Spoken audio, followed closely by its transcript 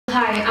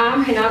Hi,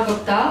 I'm Hina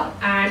Gupta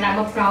and I'm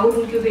a proud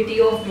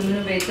Incubatee of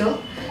Womennovator.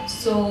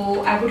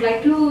 So I would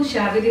like to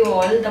share with you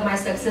all my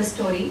success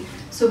story.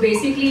 So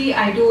basically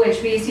I do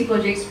HVAC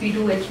projects, we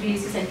do HVAC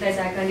centralized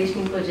air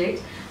conditioning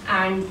projects,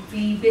 and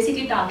we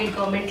basically target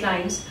government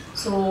clients.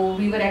 So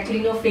we were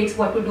actually fixed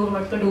what to do and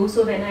what to do.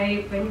 So when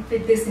I went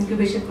with this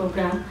incubation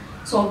program,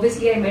 so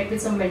obviously I met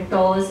with some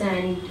mentors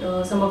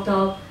and some of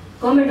the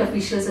government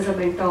officials as a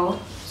mentor.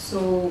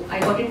 So I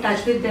got in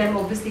touch with them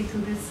obviously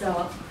through this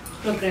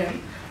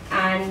program.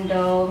 And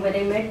when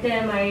I met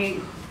them,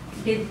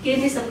 they gave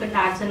me some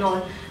contacts and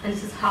all, and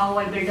this is how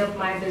I built up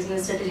my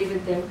business strategy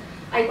with them.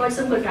 I got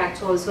some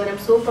contracts also, and I'm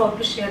so proud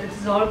to share that this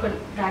is all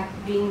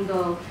contract being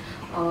the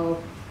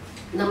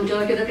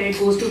majority of the credit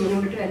goes to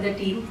Womennovator and the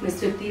team,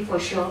 Ms. Tripti for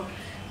sure.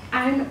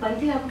 And one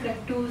thing I would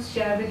like to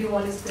share with you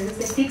all is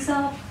this: it's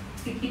a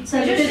you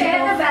should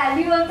share the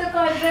value of the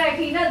contract,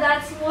 Hina.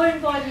 That's more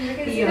important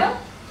because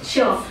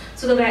Sure.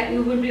 So the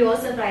value would be all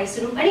surprised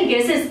to know. Any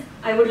guesses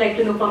I would like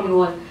to know from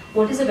you all?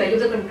 What is the value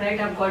of the contract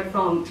I've got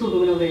from through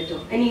Womennovator?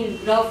 Any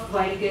rough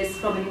wild guess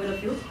from anyone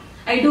of you?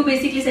 I do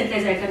basically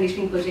centralized air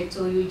conditioning project,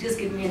 so you just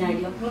give me an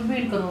idea. Would be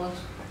in crores.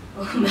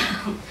 Oh,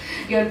 ma'am,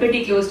 you're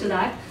pretty close to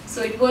that.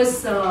 So it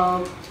was.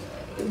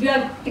 We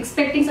are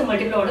expecting some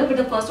multiple orders, but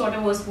the first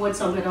order was worth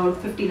somewhere around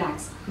 50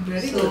 lakhs.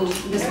 Very so good.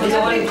 This was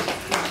all.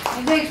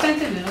 It's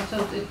expensive, so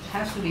it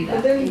has to be that.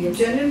 But then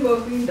genuine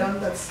work being done,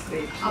 that's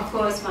great. Of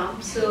course,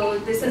 ma'am. So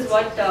this is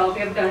what we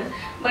have done.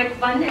 But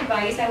one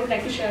advice I would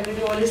like to share with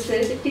you all is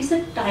this: it takes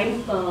a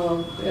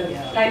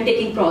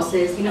time-taking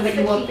process. When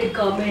you work with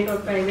government or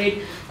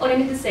private or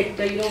any other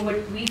sector,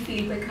 what we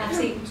feel like I've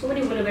seen so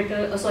many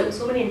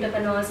so many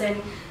entrepreneurs,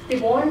 and they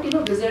want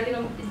result.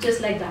 It's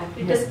just like that.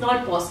 It is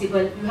not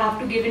possible. You have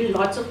to give in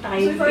lots of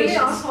time. So if I may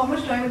ask, how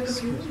much time it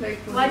took you? Like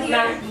 1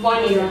 year.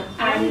 1 year.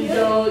 And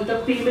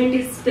the payment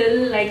is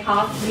still like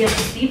half. We have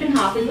to sleep in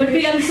half. But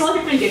I'm sure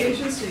it will get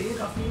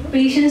it.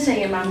 Patience,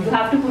 ma'am. You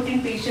have to put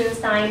in patience,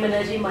 time,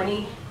 energy,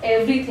 money,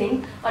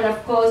 everything, and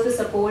of course the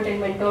support and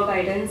mentor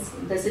guidance.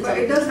 This is. But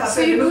it does happen.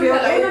 So you do it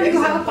alone, or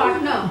you have a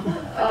partner?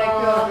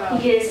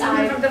 Yes,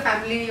 someone from the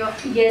family.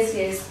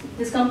 Yes.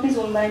 This company is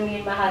owned by me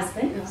and my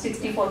husband,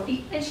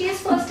 60-40. And she is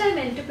first-time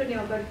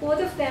entrepreneur, but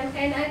both of them.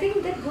 And I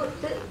think the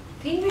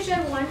thing which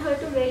I want her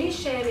to really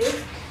share is,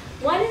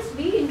 one is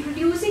we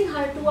introducing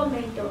her to a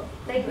mentor.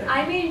 Like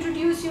I may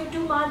introduce you to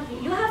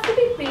Madhvi. You have to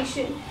be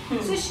patient.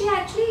 So she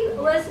actually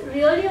was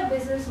really a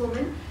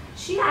businesswoman.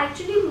 She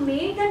actually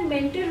made that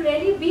mentor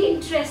really be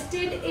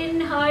interested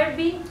in her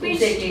being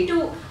pitched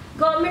to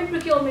government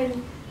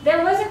procurement.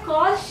 There was a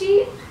cost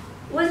she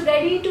was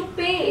ready to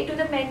pay to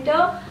the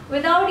mentor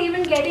without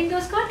even getting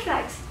those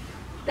contracts.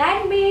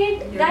 That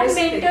made that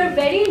mentor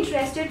very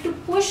interested to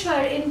push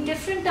her in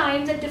different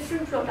times and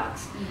different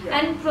products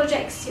and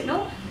projects,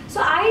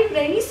 So I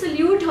really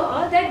salute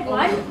her that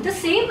the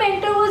same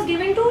mentor was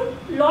given to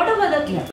a lot of other people.